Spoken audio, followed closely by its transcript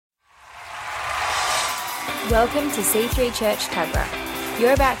Welcome to C3 Church Tuggerah.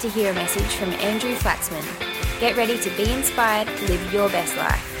 You're about to hear a message from Andrew Flaxman. Get ready to be inspired, live your best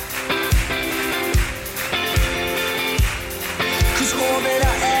life. 'Cause all that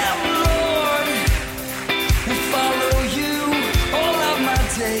I am, Lord, will follow you all of my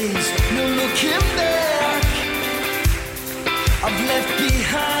days. No looking back, I've left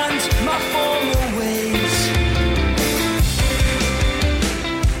behind my former ways.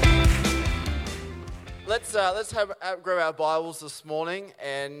 Let's grab our Bibles this morning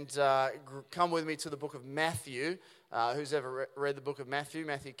and come with me to the book of Matthew. Who's ever read the book of Matthew?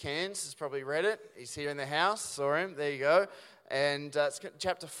 Matthew Cairns has probably read it. He's here in the house. Saw him. There you go. And it's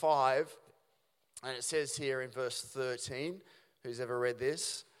chapter 5. And it says here in verse 13, who's ever read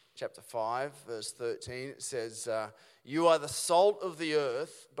this? Chapter 5, verse 13. It says, you are the salt of the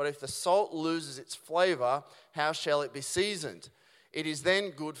earth, but if the salt loses its flavor, how shall it be seasoned? It is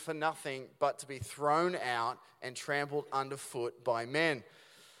then good for nothing but to be thrown out and trampled underfoot by men.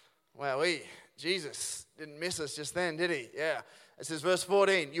 Wowee, Jesus didn't miss us just then, did he? Yeah. It says, verse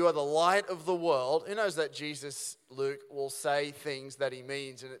 14, you are the light of the world. Who knows that Jesus, Luke, will say things that he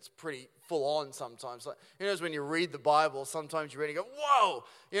means, and it's pretty full on sometimes. Like, who knows when you read the Bible, sometimes you read and go, whoa!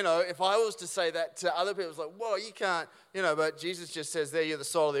 You know, if I was to say that to other people, it's like, whoa, you can't, you know, but Jesus just says there, you're the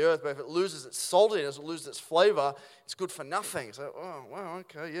salt of the earth, but if it loses its saltiness, it loses its flavor, it's good for nothing. So, oh, wow,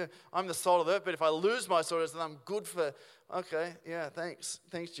 okay, yeah, I'm the salt of the earth, but if I lose my saltiness, then I'm good for, okay, yeah, thanks,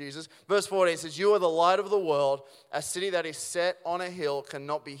 Jesus. Verse 14 says, you are the light of the world, a city that is set on a hill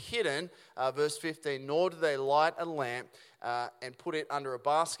cannot be hidden. Verse 15, nor do they light a lamp and put it under a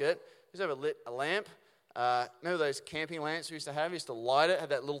basket. Who's ever lit a lamp? Remember those camping lamps we used to have? We used to light it, had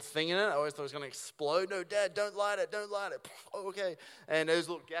that little thing in it. I always thought it was going to explode. No, Dad, don't light it. Oh, okay. And those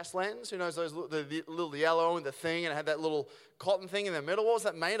little gas lanterns, who knows those the little yellow and the thing, and it had that little cotton thing in the middle. What was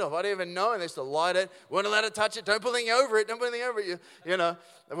that made of? I didn't even know. And they used to light it. Weren't allowed to touch it. Don't put anything over it. You know.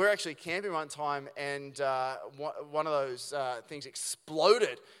 And we were actually camping one time, and one of those things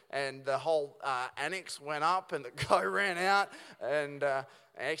exploded, and the whole annex went up, and the guy ran out, and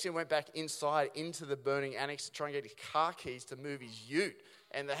actually went back inside into the burning annex to try and get his car keys to move his ute.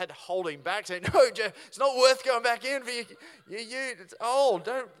 And they had to hold him back, saying, no, Jeff, it's not worth going back in for your ute. It's old.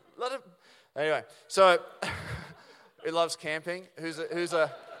 Don't let it. Anyway, so who loves camping?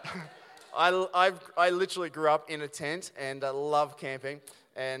 I literally grew up in a tent and love camping.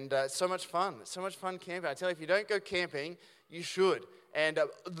 And it's so much fun. It's so much fun camping. I tell you, if you don't go camping, you should. And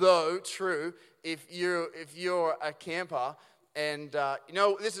though true, if you're a camper, and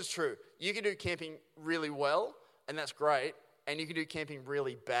this is true, you can do camping really well, and that's great. And you can do camping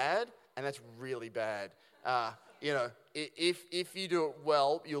really bad, and that's really bad. If you do it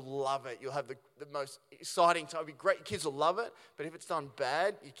well, you'll love it. You'll have the most exciting time. It'll be great. Your kids will love it. But if it's done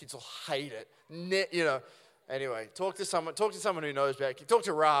bad, your kids will hate it. Anyway, talk to someone who knows about camping. Talk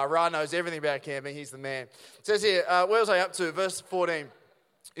to Ra. Ra knows everything about camping. He's the man. It says here, where was I up to? Verse 14.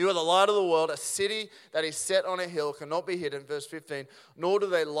 You are the light of the world, a city that is set on a hill, cannot be hidden. Verse 15. Nor do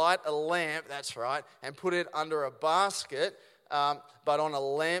they light a lamp, that's right, and put it under a basket, but on a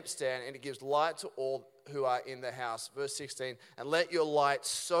lampstand, and it gives light to all who are in the house. Verse 16. And let your light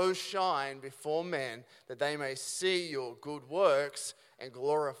so shine before men that they may see your good works and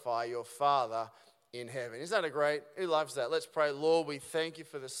glorify your Father in heaven. Isn't that a great? Who loves that? Let's pray. Lord, we thank you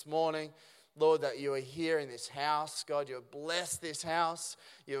for this morning. Lord, that you are here in this house. God, you have blessed this house.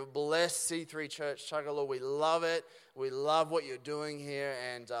 You have blessed C3 Church Tuggerah. Lord, we love it. We love what you're doing here.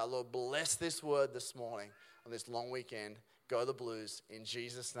 And Lord, bless this word this morning on this long weekend. Go the Blues. In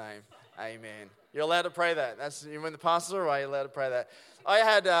Jesus' name, amen. You're allowed to pray that. That's when the pastors are away, you're allowed to pray that.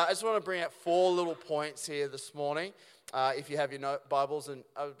 I just want to bring out 4 little points here this morning. If you have your Bibles and,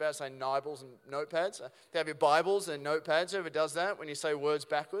 I was about to say Bibles and notepads. If you have your Bibles and notepads, whoever does that when you say words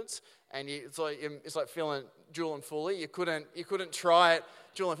backwards, and it's like feeling Jewel and Fully. You couldn't try it,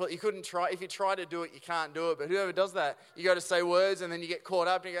 Jewel and Fully. You couldn't try. If you try to do it, you can't do it. But whoever does that, you go to say words, and then you get caught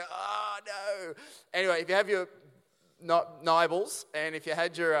up, and you go, oh no. Anyway, if you have your Nibbles, and if you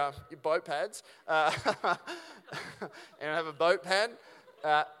had your boat pads, and have a boat pad,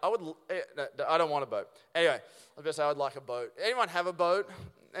 I don't want a boat. Anyway, I was going to say I'd like a boat. Anyone have a boat?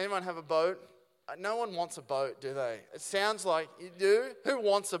 No one wants a boat, do they? It sounds like you do. Who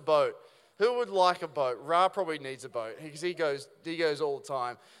wants a boat? Who would like a boat? Ra probably needs a boat because he goes all the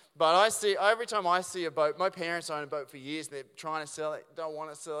time. But every time I see a boat, my parents own a boat for years, and they're trying to sell it, don't want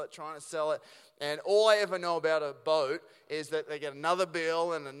to sell it, trying to sell it. And all I ever know about a boat is that they get another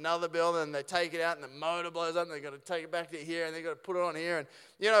bill, and they take it out, and the motor blows up, and they've got to take it back to here, and they've got to put it on here. And,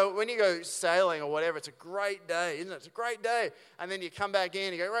 when you go sailing or whatever, it's a great day, isn't it? It's a great day. And then you come back in,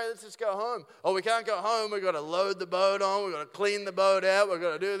 and you go, right, let's just go home. Oh, we can't go home. We've got to load the boat on. We've got to clean the boat out. We've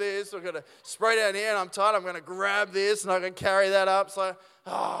got to do this. We've got to spray down here, and I'm tired. I'm going to grab this, and I can carry that up. So,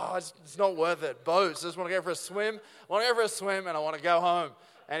 it's not worth it. Boats. I just want to go for a swim. I want to go for a swim, and I want to go home.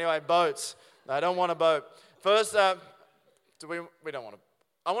 Anyway, boats. I don't want a boat. First, we don't want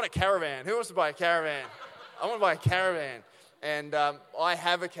I want a caravan. Who wants to buy a caravan? I want to buy a caravan. And I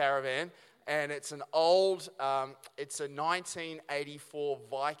have a caravan, and it's an old, it's a 1984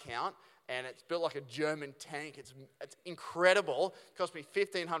 Viscount, and it's built like a German tank. It's incredible. It cost me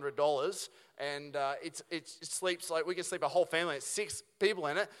 $1,500, and it sleeps like, we can sleep a whole family. It's 6 people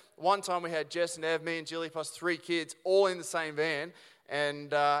in it. One time we had Jess and Ev, me and Jilly, plus 3 kids, all in the same van. And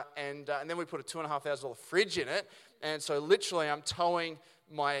then we put a $2,500 fridge in it. And so literally I'm towing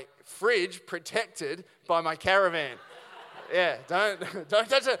my fridge protected by my caravan. Yeah, don't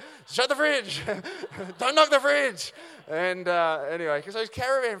touch it. Shut the fridge. Don't knock the fridge. And anyway, because those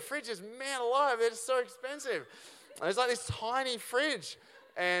caravan fridges, man alive, they're just so expensive. And it's like this tiny fridge.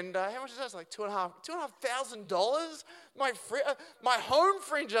 And how much is that? It's like $2,500. My home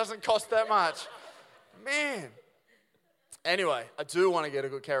fridge doesn't cost that much. Man. Anyway, I do want to get a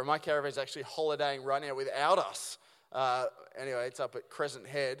good caravan. My caravan's actually holidaying right now without us. Anyway, it's up at Crescent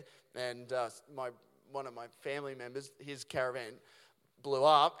Head, and one of my family members, his caravan blew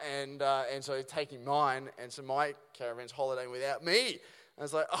up, and so he's taking mine, and so my caravan's holidaying without me. And I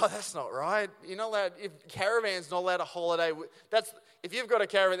was like, oh, that's not right. You're not allowed. If caravan's not allowed to holiday, if you've got a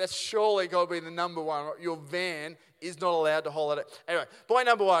caravan, that's surely got to be the number one. Your van is not allowed to holiday. Anyway, point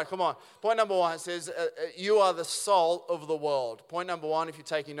number 1, come on. Point number 1 says, you are the salt of the world. Point number 1, if you're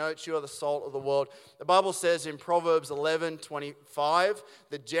taking notes, you are the salt of the world. The Bible says in Proverbs 11:25,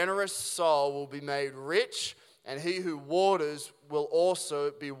 the generous soul will be made rich, and he who waters will also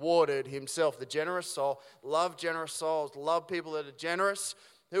be watered himself. The generous soul, love generous souls, love people that are generous.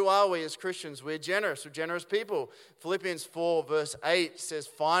 Who are we as Christians? We're generous people. Philippians 4 verse 8 says,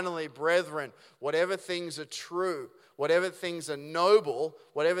 finally, brethren, whatever things are true, whatever things are noble,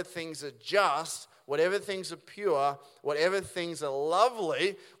 whatever things are just, whatever things are pure, whatever things are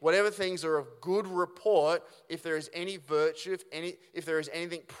lovely, whatever things are of good report, if there is any virtue, if there is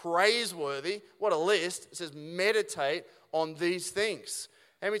anything praiseworthy, what a list. It says meditate on these things.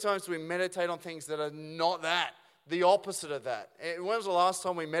 How many times do we meditate on things that are not that? The opposite of that. When was the last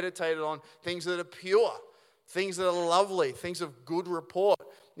time we meditated on things that are pure, things that are lovely, things of good report?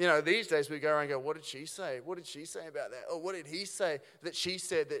 These days we go around and go, what did she say? What did she say about that? Oh, what did he say that she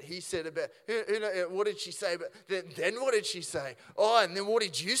said that he said about? What did she say? Then what did she say? Oh, and then what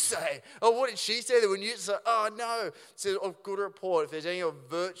did you say? Oh, what did she say that when you say? Oh, no. It says of good report. If there's any of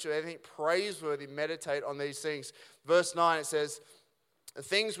virtue, anything praiseworthy, meditate on these things. Verse 9, it says, the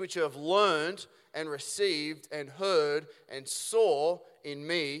things which you have learned and received and heard and saw in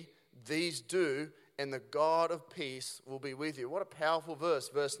me, these do, and the God of peace will be with you. What a powerful verse,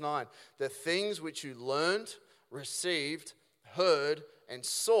 verse 9. The things which you learned, received, heard, and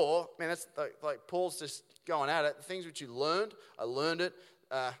saw. Man, that's like Paul's just going at it. The things which you learned, I learned it.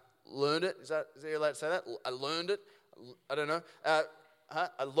 Learned it. Is that allowed to say that? I learned it. I don't know.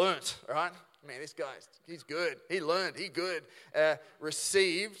 I learnt, all right? Man, this guy, he's good. He learned, he good.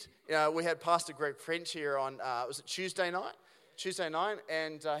 Received. We had Pastor Greg French here on, was it Tuesday night?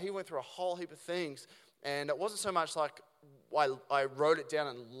 And he went through a whole heap of things. And it wasn't so much like I wrote it down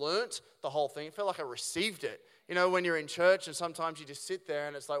and learnt the whole thing. It felt like I received it. When you're in church and sometimes you just sit there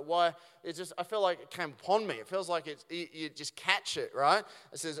and it's like, why? I feel like it came upon me. It feels like you just catch it, right?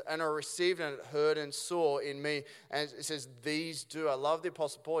 It says, and I received and heard and saw in me. And it says, these do. I love the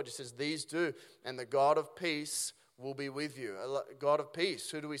Apostle Paul. It just says, these do. And the God of peace will be with you. God of peace.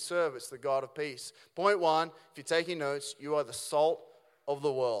 Who do we serve? It's the God of peace. Point 1, if you're taking notes, you are the salt of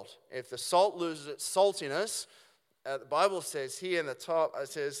the world. If the salt loses its saltiness, the Bible says here in the top, it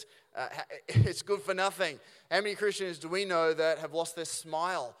says, it's good for nothing. How many Christians do we know that have lost their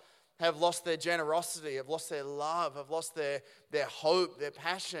smile, have lost their generosity, have lost their love, have lost their hope, their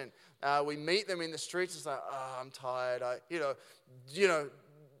passion? We meet them in the streets. It's like, oh, I'm tired.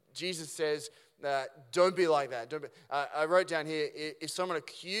 Jesus says, don't be like that. I wrote down here, if someone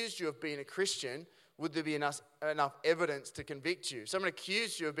accused you of being a Christian, would there be enough evidence to convict you? If someone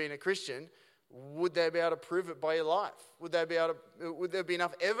accused you of being a Christian, would they be able to prove it by your life? Would there be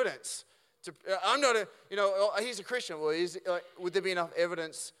enough evidence? He's a Christian. Well, would there be enough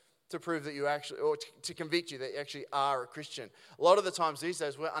evidence to prove that you actually, or to convict you that you actually are a Christian. A lot of the times these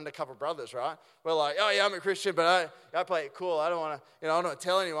days, we're undercover brothers, right? We're like, oh yeah, I'm a Christian, but I play it cool. I don't want to, I don't want to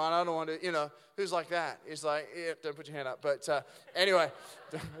tell anyone. I don't want to, who's like that? It's like, yeah, don't put your hand up. But anyway,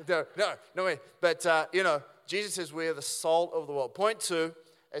 no way. But, Jesus says we are the salt of the world. Point 2,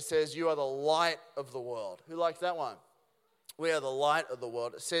 it says you are the light of the world. Who likes that one? We are the light of the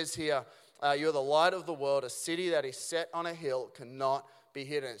world. It says here, you are the light of the world. A city that is set on a hill cannot be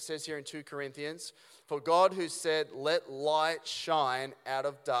hidden. It says here in 2 Corinthians, for God who said, let light shine out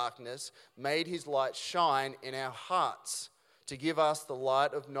of darkness, made his light shine in our hearts to give us the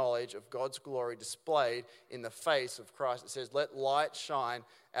light of knowledge of God's glory displayed in the face of Christ. It says, let light shine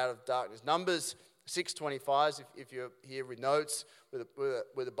out of darkness. Numbers 6:25, if you're here with notes, with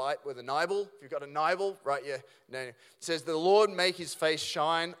a Bible, if you've got a Bible, right? Yeah. No. It says, the Lord make his face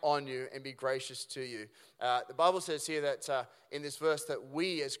shine on you and be gracious to you. The Bible says here that in this verse that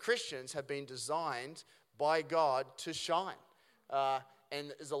we as Christians have been designed by God to shine.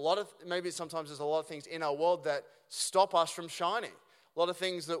 And there's sometimes there's a lot of things in our world that stop us from shining. A lot of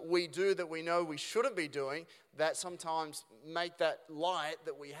things that we do that we know we shouldn't be doing that sometimes make that light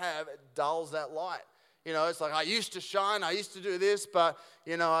that we have, it dulls that light. It's like I used to shine, I used to do this, but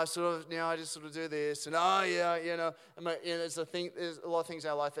I just sort of do this, and there's a lot of things in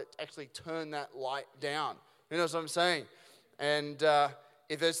our life that actually turn that light down. You know what I'm saying? And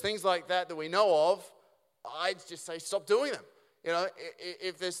if there's things like that we know of, I'd just say stop doing them.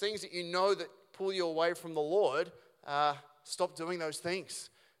 If there's things that that pull you away from the Lord, stop doing those things.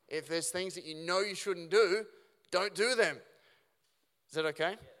 If there's things that you shouldn't do, don't do them. Is that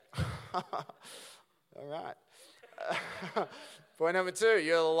okay? All right. Point number 2,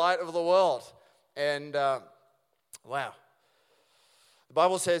 you're the light of the world. And, wow. The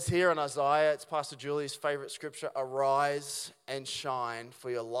Bible says here in Isaiah, it's Pastor Julie's favorite scripture, arise and shine,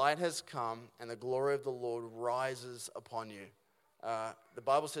 for your light has come, and the glory of the Lord rises upon you. The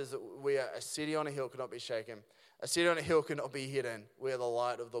Bible says that we are a city on a hill cannot be shaken. A city on a hill cannot be hidden. We are the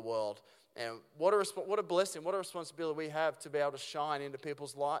light of the world. And what a blessing, what a responsibility we have to be able to shine into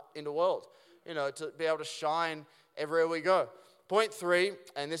people's light, in the world. To be able to shine everywhere we go. Point 3,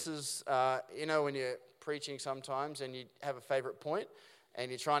 and this is, when you're preaching sometimes and you have a favorite point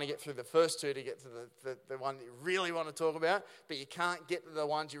and you're trying to get through the first 2 to get to the one that you really want to talk about, but you can't get to the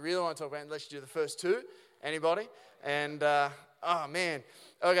ones you really want to talk about unless you do the first 2. Anybody? And, oh man.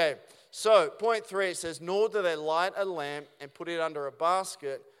 Okay, so point 3, it says, nor do they light a lamp and put it under a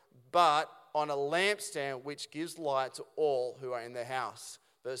basket, but on a lampstand which gives light to all who are in the house.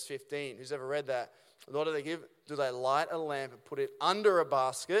 Verse 15, who's ever read that? Nor do they light a lamp and put it under a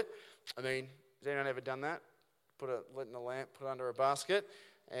basket? I mean, has anyone ever done that? Lit in a lamp, put it under a basket?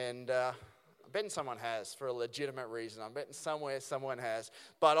 And I'm betting someone has for a legitimate reason. I'm betting somewhere someone has.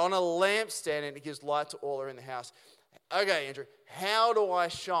 But on a lampstand, and it gives light to all who are in the house. Okay, Andrew, how do I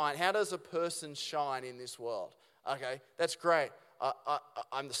shine? How does a person shine in this world? Okay, that's great.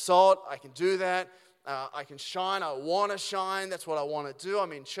 I'm the salt. I can do that. I can shine. I want to shine. That's what I want to do.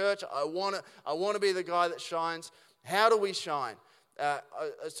 I'm in church. I want to be the guy that shines. How do we shine?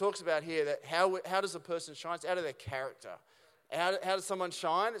 It talks about here that how does a person shine? It's out of their character. How does someone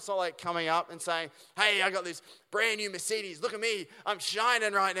shine? It's not like coming up and saying, hey, I got this brand new Mercedes. Look at me. I'm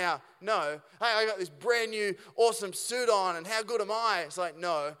shining right now. No. Hey, I got this brand new awesome suit on, and how good am I? It's like,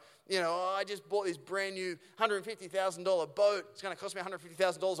 no. I just bought this brand new $150,000 boat. It's going to cost me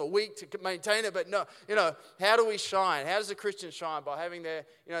 $150,000 a week to maintain it. But no, how do we shine? How does a Christian shine? By having their,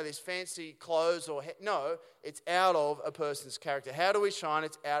 these fancy clothes no, it's out of a person's character. How do we shine?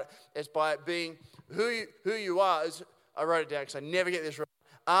 It's by being who you are. I wrote it down because I never get this right.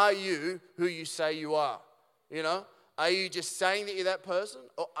 Are you who you say you are? Are you just saying that you're that person,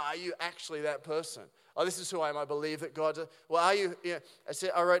 or are you actually that person? Oh, this is who I am. I believe that God. Well, are you?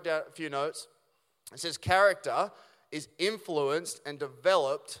 I wrote down a few notes. It says character is influenced and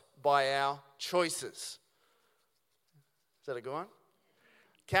developed by our choices. Is that a good one?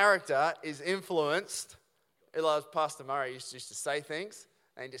 Character is influenced. Pastor Murray used to say things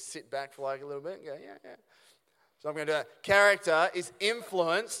and just sit back for like a little bit and go, yeah. So I'm going to do that. Character is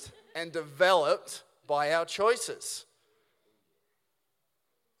influenced and developed by our choices.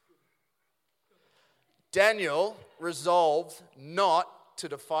 Daniel resolved not to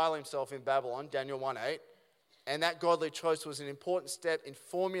defile himself in Babylon, Daniel 1:8, and that godly choice was an important step in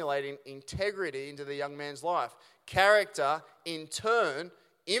formulating integrity into the young man's life. Character, in turn,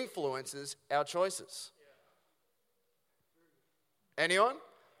 influences our choices. Anyone?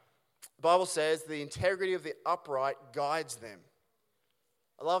 The Bible says the integrity of the upright guides them.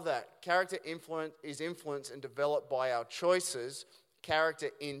 I love that. Character is influenced and developed by our choices. character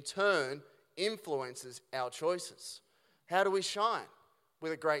in turn influences our choices. How do we shine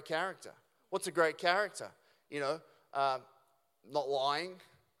with a great character? What's a great character? Not lying.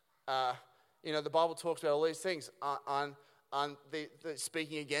 The Bible talks about all these things. The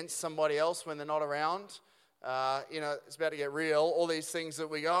speaking against somebody else when they're not around. It's about to get real. All these things that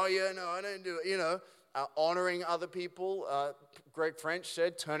we go, oh yeah, no, I don't do it. Honoring other people. Greg French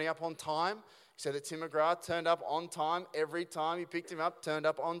said, turning up on time. He said that Tim McGrath turned up on time every time he picked him up, turned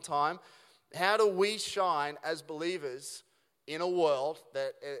up on time. How do we shine as believers in a world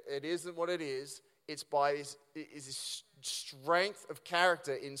that it isn't what it is? It's by this strength of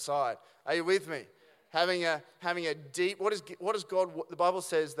character inside. Are you with me? Having a deep. What is God? The Bible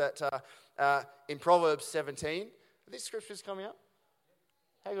says that in Proverbs 17. Are these scriptures coming up?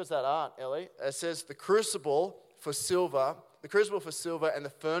 How good's that art, Ellie? It says the crucible for silver and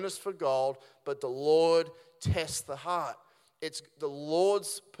the furnace for gold, but the Lord tests the heart. It's the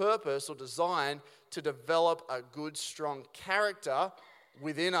Lord's purpose or design to develop a good, strong character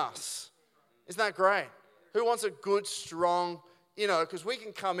within us. Isn't that great? Who wants a good, strong, because we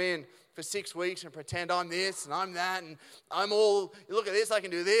can come in for 6 weeks and pretend I'm this and I'm that and I'm all, look at this, I can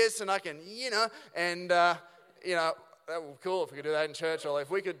do this and I can, that would be cool if we could do that in church, or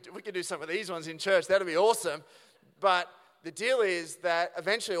if we could do some of these ones in church, that'd be awesome. But the deal is that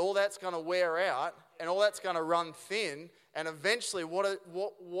eventually all that's going to wear out and all that's going to run thin, and eventually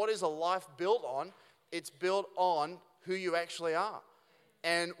what is a life built on? It's built on who you actually are.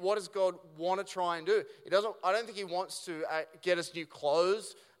 And what does God want to try and do? I don't think he wants to get us new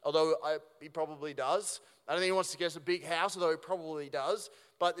clothes, although he probably does. I don't think he wants to get us a big house, although he probably does.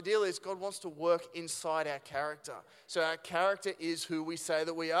 But the deal is God wants to work inside our character. So our character is who we say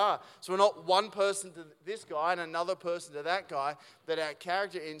that we are. So we're not one person to this guy and another person to that guy, that our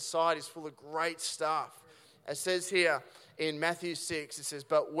character inside is full of great stuff. It says here in Matthew 6, it says,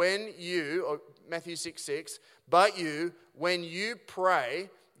 Matthew 6, but you, when you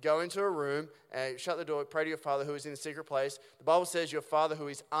pray, go into a room, shut the door, pray to your Father who is in the secret place. The Bible says your Father who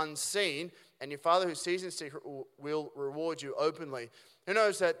is unseen, and your Father who sees in secret will reward you openly. Who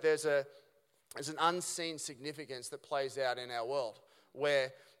knows that there's an unseen significance that plays out in our world,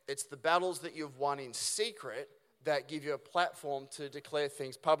 where it's the battles that you've won in secret that give you a platform to declare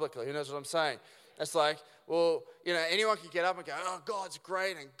things publicly. Who knows what I'm saying? It's like, well, anyone can get up and go, oh, God's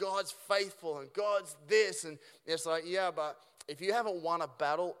great and God's faithful and God's this. And it's like, yeah, but if you haven't won a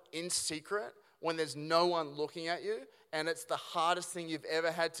battle in secret when there's no one looking at you, and it's the hardest thing you've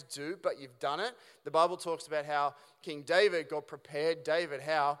ever had to do, but you've done it. The Bible talks about how King David, God prepared David,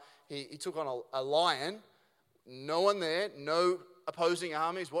 how he took on a lion, no one there, no opposing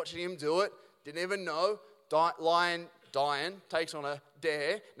armies watching him do it, didn't even know, lion takes on a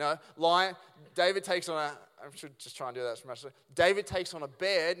dare. No, lion. David takes on a. I should just try and do that as much. David takes on a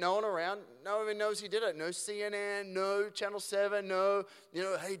bear. No one around. No one even knows he did it. No CNN. No Channel 7. No.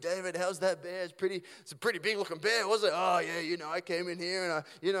 Hey David, how's that bear? It's a pretty big looking bear, was it? Oh yeah. I came in here and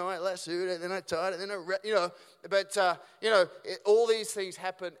I lassoed it, and then I tied it, and then But all these things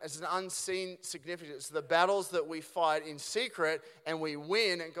happen as an unseen significance. The battles that we fight in secret and we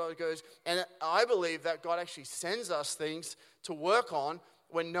win, and God goes. And I believe that God actually sends us things to work on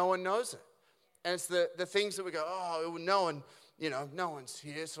when no one knows it. And it's the things that we go, oh, no one's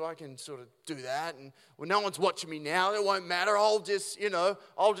here, so I can sort of do that. And no one's watching me now, it won't matter. I'll just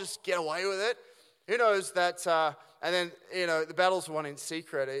get away with it. Who knows that? And then the battles won in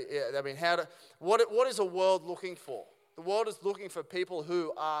secret. What is a world looking for? The world is looking for people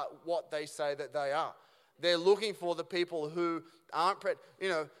who are what they say that they are. They're looking for the people who aren't. I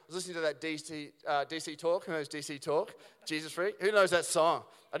was listening to that DC Talk. Who knows DC Talk? Jesus Freak. Who knows that song?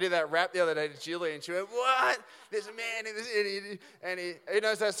 I did that rap the other day to Julie, and she went, "What? There's a man in this," and who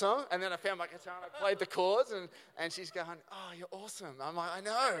knows that song? And then I found my guitar and I played the chords, and she's going, "Oh, you're awesome." I'm like, "I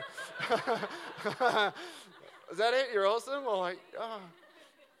know." Is that it? You're awesome? Or like, oh,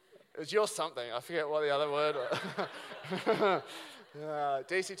 it was your something. I forget what the other word was.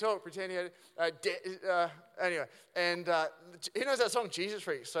 DC Talk, pretend you had, anyway, and who knows that song, Jesus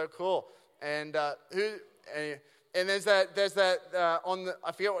Freak? So cool. And and there's that on the,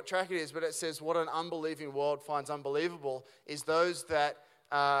 I forget what track it is, but it says, "What an unbelieving world finds unbelievable is those that."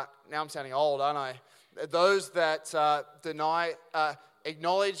 Now I'm sounding old, aren't I? Those that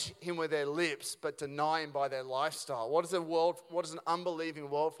acknowledge him with their lips, but deny him by their lifestyle. What does an unbelieving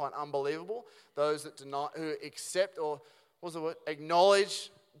world find unbelievable? Those that who accept, or what's the word?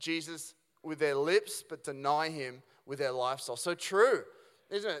 Acknowledge Jesus with their lips, but deny him with their lifestyle. So true,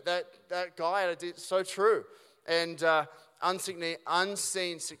 isn't it? That guy, so true. And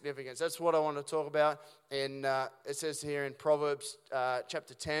unseen significance. That's what I want to talk about. It says here in Proverbs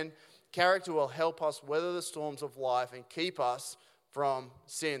chapter 10, character will help us weather the storms of life and keep us from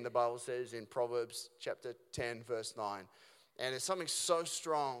sin, the Bible says in Proverbs chapter 10, verse 9. And there's something so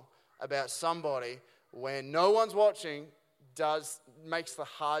strong about somebody when no one's watching makes the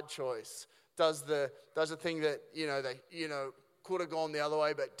hard choice, does the thing that they could have gone the other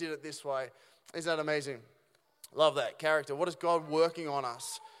way but did it this way. Isn't that amazing? Love that character. What is God working on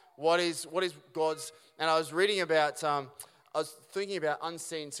us? What is God's? And I was reading about. I was thinking about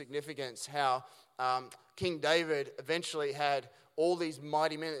unseen significance. How King David eventually had all these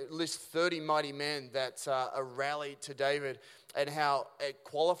mighty men, at least 30 mighty men that are rallied to David, and how it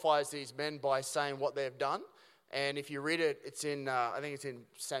qualifies these men by saying what they've done. And if you read it, it's in I think it's in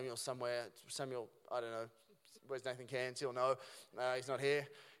Samuel somewhere. Samuel, I don't know. Where's Nathan Cairns? He'll know. He's not here.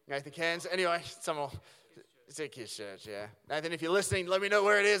 Nathan Cairns. Anyway, it's at Kids Church, yeah. Nathan, if you're listening, let me know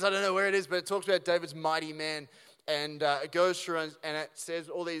where it is. I don't know where it is, but it talks about David's mighty men. And it goes through and it says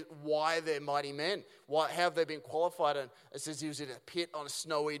all these, why they're mighty men. How have they been qualified? And it says he was in a pit on a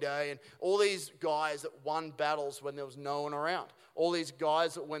snowy day. And all these guys that won battles when there was no one around. All these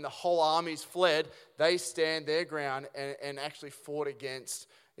guys that when the whole armies fled, they stand their ground and actually fought against,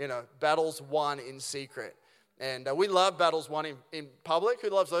 battles won in secret. And we love battles won in public. Who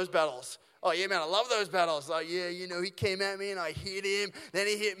loves those battles? Oh, yeah, man, I love those battles. Like, yeah, he came at me and I hit him, then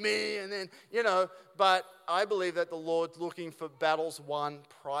he hit me, and then, But I believe that the Lord's looking for battles won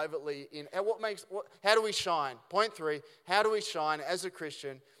privately. How do we shine? Point 3, how do we shine as a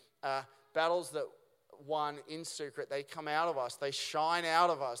Christian? Battles that won in secret, they come out of us. They shine out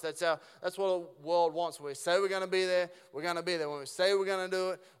of us. That's what the world wants. When we say we're going to be there, we're going to be there. When we say we're going to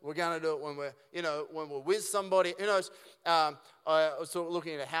do it, we're going to do it. When we're with somebody, who knows? I was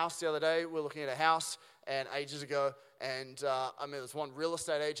looking at a house the other day. We were looking at a house and ages ago, and there's one real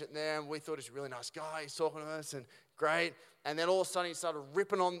estate agent there, and we thought he's a really nice guy. He's talking to us, and great. And then all of a sudden, he started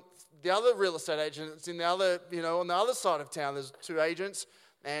ripping on the other real estate agent. It's in the other, on the other side of town. There's 2 agents.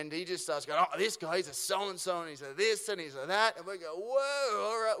 And he just starts going, oh, this guy, he's a so-and-so, and he's a this, and he's a that. And we go, whoa,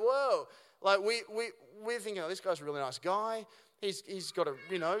 all right, whoa. Like, we're thinking, oh, this guy's a really nice guy. He's got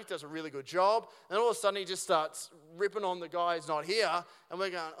he does a really good job. And all of a sudden, he just starts ripping on the guy who's not here. And we're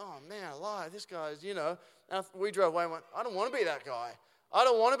going, oh, man, alive, this guy's, And we drove away and went, I don't want to be that guy. I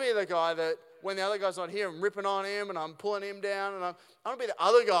don't want to be the guy that when the other guy's not here, I'm ripping on him and I'm pulling him down. And I want to be the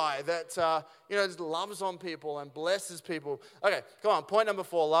other guy that, just loves on people and blesses people. Okay, come on. Point number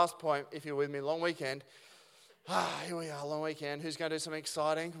 4, last point, if you're with me. Long weekend. Here we are, long weekend. Who's going to do something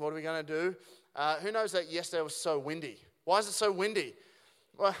exciting? What are we going to do? Who knows that yesterday was so windy? Why is it so windy?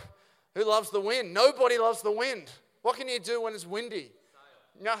 Well, who loves the wind? Nobody loves the wind. What can you do when it's windy?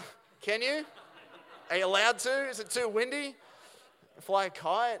 No, can you? Are you allowed to? Is it too windy? Fly a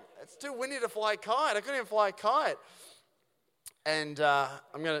kite? It's too windy to fly a kite. I couldn't even fly a kite. And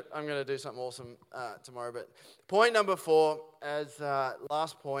I'm gonna do something awesome tomorrow. But point number 4, as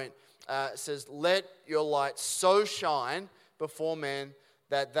last point, says, "Let your light so shine before men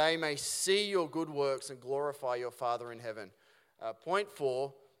that they may see your good works and glorify your Father in heaven." Point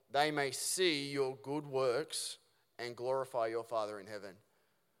 4: they may see your good works and glorify your Father in heaven.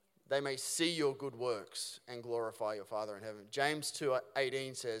 They may see your good works and glorify your Father in heaven. James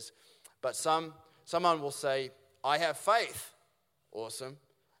 2:18 says, "But someone will say, I have faith." Awesome.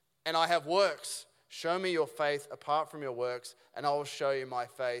 "And I have works. Show me your faith apart from your works, and I will show you my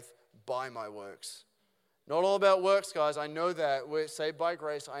faith by my works." Not all about works, guys. I know that. We're saved by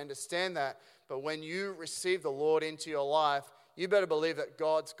grace. I understand that. But when you receive the Lord into your life, you better believe that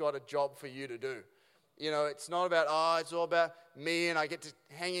God's got a job for you to do. It's not about, it's all about me and I get to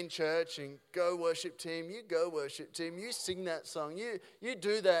hang in church and go worship team. You go worship team. You sing that song. You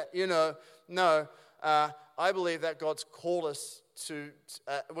do that, No, I believe that God's called us to,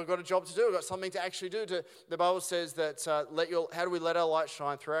 we've got a job to do. We've got something to actually do. The Bible says that, how do we let our light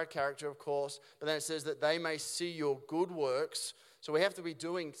shine? Through our character, of course. But then it says that they may see your good works. So we have to be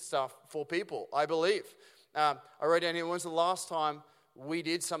doing stuff for people, I believe. I wrote down here, when's the last time we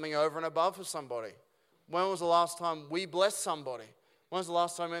did something over and above for somebody? When was the last time we blessed somebody? When was the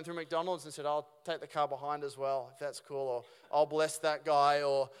last time we went through McDonald's and said, I'll take the car behind as well, if that's cool, or I'll bless that guy,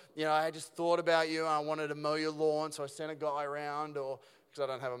 or, I just thought about you and I wanted to mow your lawn, so I sent a guy around, or, because I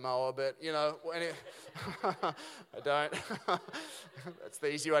don't have a mower, but, anyway, I don't. That's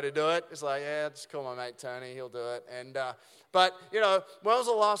the easy way to do it. It's like, just call my mate Tony, he'll do it. And, but, when was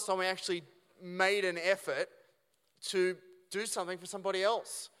the last time we actually made an effort to do something for somebody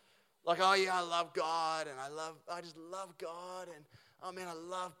else? Like, oh yeah, I love God, and I just love God, and oh man, I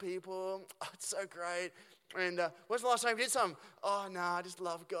love people. Oh, it's so great. And when's the last time you did something? Oh, no, I just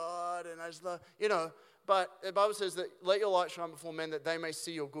love God, and I just love, But the Bible says that let your light shine before men that they may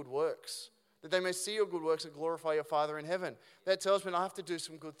see your good works. That they may see your good works and glorify your Father in heaven. That tells me I have to do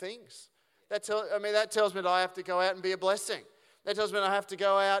some good things. That tells me that I have to go out and be a blessing. That tells me I have to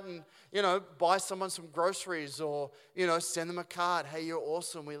go out and, buy someone some groceries or, send them a card. Hey, you're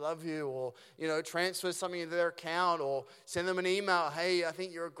awesome. We love you. Or, transfer something into their account or send them an email. Hey, I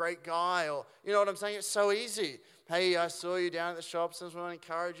think you're a great guy. Or, you know what I'm saying? It's so easy. Hey, I saw you down at the shop. So I just want to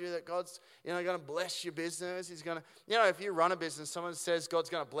encourage you that God's, going to bless your business. He's going to, if you run a business, someone says God's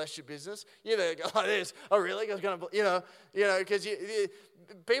going to bless your business. You know, go like this. Oh, really? God's going to, because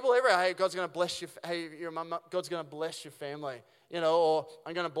people everywhere, hey, God's going to bless you. Hey, your mum, God's going to bless your family. Or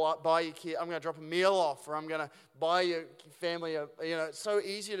I'm going to buy your kid, I'm going to drop a meal off, or I'm going to buy your family it's so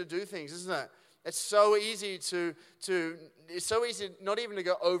easy to do things, isn't it? It's so easy it's so easy not even to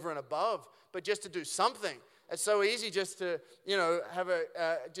go over and above, but just to do something. It's so easy just to, have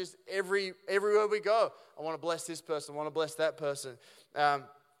just everywhere we go, I want to bless this person, I want to bless that person.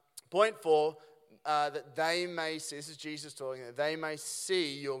 Point 4, that they may see, this is Jesus talking, that they may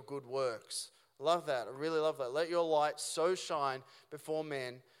see your good works. Love that. I really love that. Let your light so shine before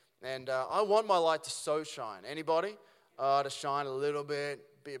men. And I want my light to so shine. Anybody? To shine a little bit,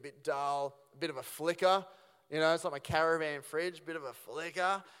 be a bit dull, a bit of a flicker. It's like my caravan fridge, bit of a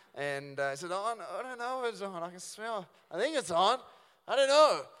flicker. And I said, I don't know if it's on. I can smell. I think it's on. I don't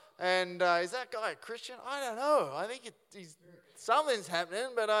know. And is that guy a Christian? I don't know. I think something's happening,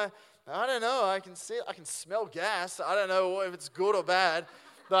 but I don't know. I can smell gas. I don't know if it's good or bad.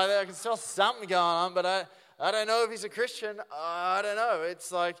 But I can smell something going on, but I don't know if he's a Christian. I don't know.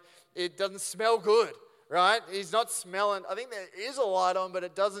 It's like it doesn't smell good, right? He's not smelling. I think there is a light on, but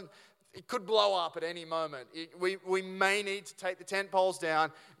it could blow up at any moment. We may need to take the tent poles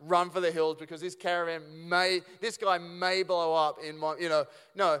down, run for the hills, because this guy may blow up in my,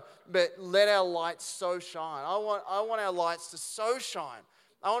 no. But let our lights so shine. I want our lights to so shine.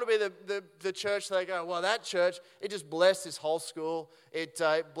 I want to be the church that they go, well, that church, it just blessed this whole school. It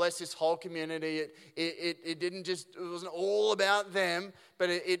blessed this whole community. It wasn't all about them,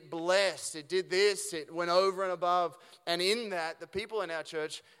 but it blessed. It did this. It went over and above. And in that, the people in our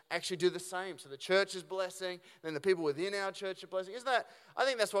church actually do the same. So the church is blessing, then the people within our church are blessing. I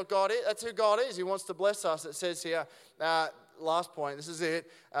think that's what God is. That's who God is. He wants to bless us. It says here, last point, this is it,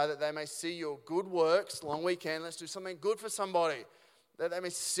 that they may see your good works. Long weekend, let's do something good for somebody. That they may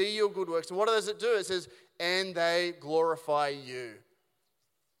see your good works. And what does it do? It says, and they glorify you.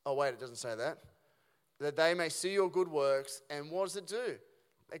 Oh, wait, it doesn't say that. That they may see your good works. And what does it do?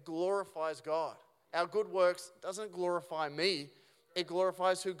 It glorifies God. Our good works doesn't glorify me. It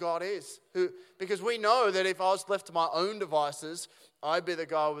glorifies who God is. Because we know that if I was left to my own devices, I'd be the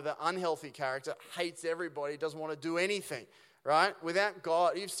guy with an unhealthy character, hates everybody, doesn't want to do anything, right? Without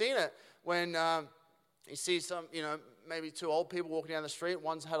God, you've seen it when you see some, maybe two old people walking down the street.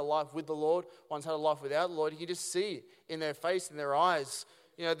 One's had a life with the Lord, one's had a life without the Lord. You can just see in their face, in their eyes,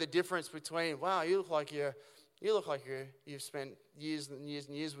 the difference between, wow, you look like you've spent years and years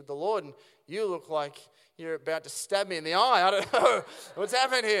and years with the Lord, and you look like you're about to stab me in the eye. I don't know what's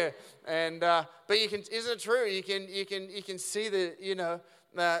happened here. And but you can, isn't it true? You can see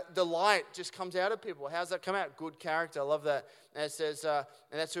the light just comes out of people. How's that come out? Good character. I love that. And it says, and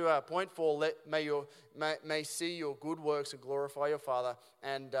that's who point 4. May see your good works and glorify your Father.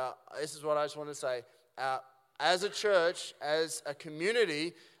 And this is what I just want to say. As a church, as a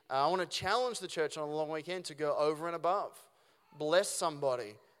community, I want to challenge the church on a long weekend to go over and above. Bless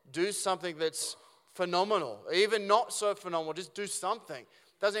somebody. Do something that's phenomenal. Even not so phenomenal, just do something.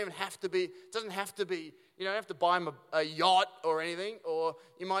 Doesn't even have to be, you don't have to buy them a yacht or anything, or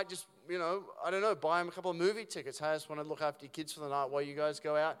you might just, I don't know, buy them a couple of movie tickets. Hey, I just want to look after your kids for the night while you guys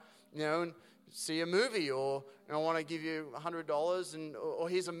go out, and see a movie, or I want to give you $100 or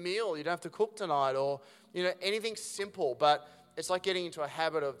here's a meal. You don't have to cook tonight, or, anything simple, but it's like getting into a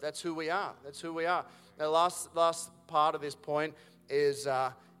habit of that's who we are. That's who we are. The last part of this point is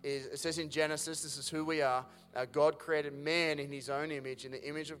it says in Genesis, this is who we are. God created man in his own image. In the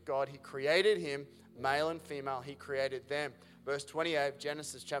image of God, he created him, male and female, he created them. Verse 28,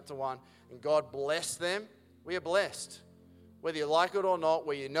 Genesis chapter 1, and God blessed them. We are blessed. Whether you like it or not,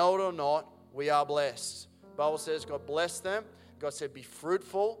 whether you know it or not, we are blessed. The Bible says God blessed them. God said, be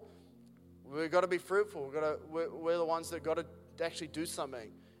fruitful. We've got to be fruitful. We're the ones that got to actually do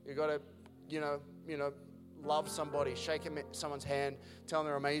something. You've got to, love somebody, shake someone's hand, tell them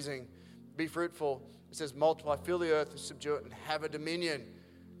they're amazing. Be fruitful. It says multiply, fill the earth and subdue it and have a dominion.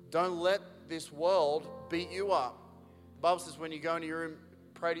 Don't let this world beat you up. The Bible says when you go into your room,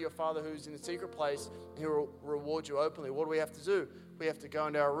 pray to your Father who's in the secret place, and He will reward you openly. What do we have to do? We have to go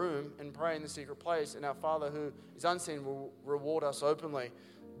into our room and pray in the secret place, and our Father who is unseen will reward us openly.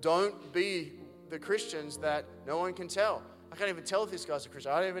 Don't be the Christians that no one can tell. I can't even tell if this guy's a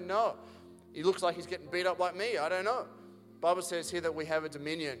Christian. I don't even know. He looks like he's getting beat up like me. I don't know. The Bible says here that we have a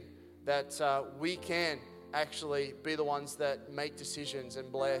dominion, that we can actually be the ones that make decisions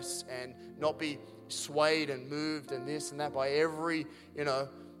and bless and not be swayed and moved and this and that by every,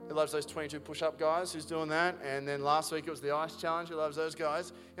 who loves those 22 push-up guys who's doing that. And then last week it was the ice challenge. Who loves those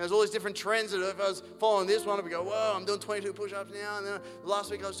guys? There's all these different trends that if I was following this one, I'd go, whoa, I'm doing 22 push-ups now. And then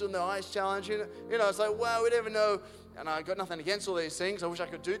last week I was doing the ice challenge. It's like, wow, we never know. And I got nothing against all these things. I wish I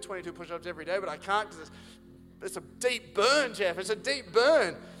could do 22 push-ups every day, but I can't because it's a deep burn, Jeff. It's a deep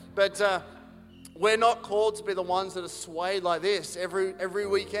burn. But we're not called to be the ones that are swayed like this every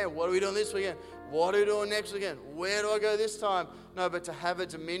weekend. What are we doing this weekend? What are we doing next weekend? Where do I go this time? No, but to have a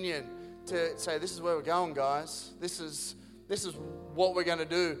dominion, to say, this is where we're going, guys. This is what we're going to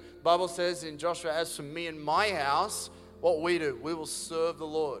do. The Bible says in Joshua, as for me and my house, what we do, we will serve the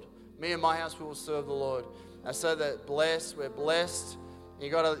Lord. Me and my house, we will serve the Lord. And so that we're blessed. We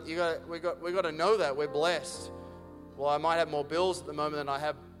got to know that we're blessed. Well, I might have more bills at the moment than I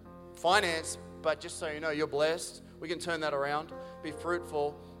have finance, but just so you know, you're blessed. We can turn that around, be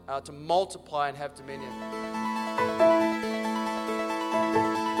fruitful, to multiply and have dominion.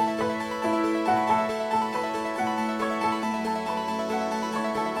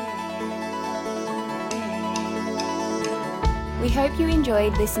 We hope you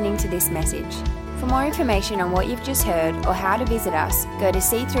enjoyed listening to this message. For more information on what you've just heard or how to visit us, go to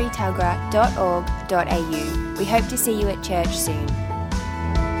c3tuggerah.org.au. We hope to see you at church soon.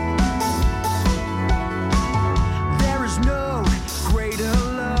 There is no greater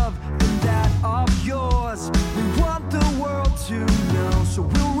love than that of yours. We want the world to know, so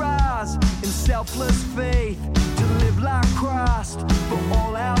we'll rise in selfless faith to live like Christ for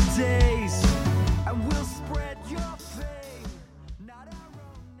all our days, and we'll spread your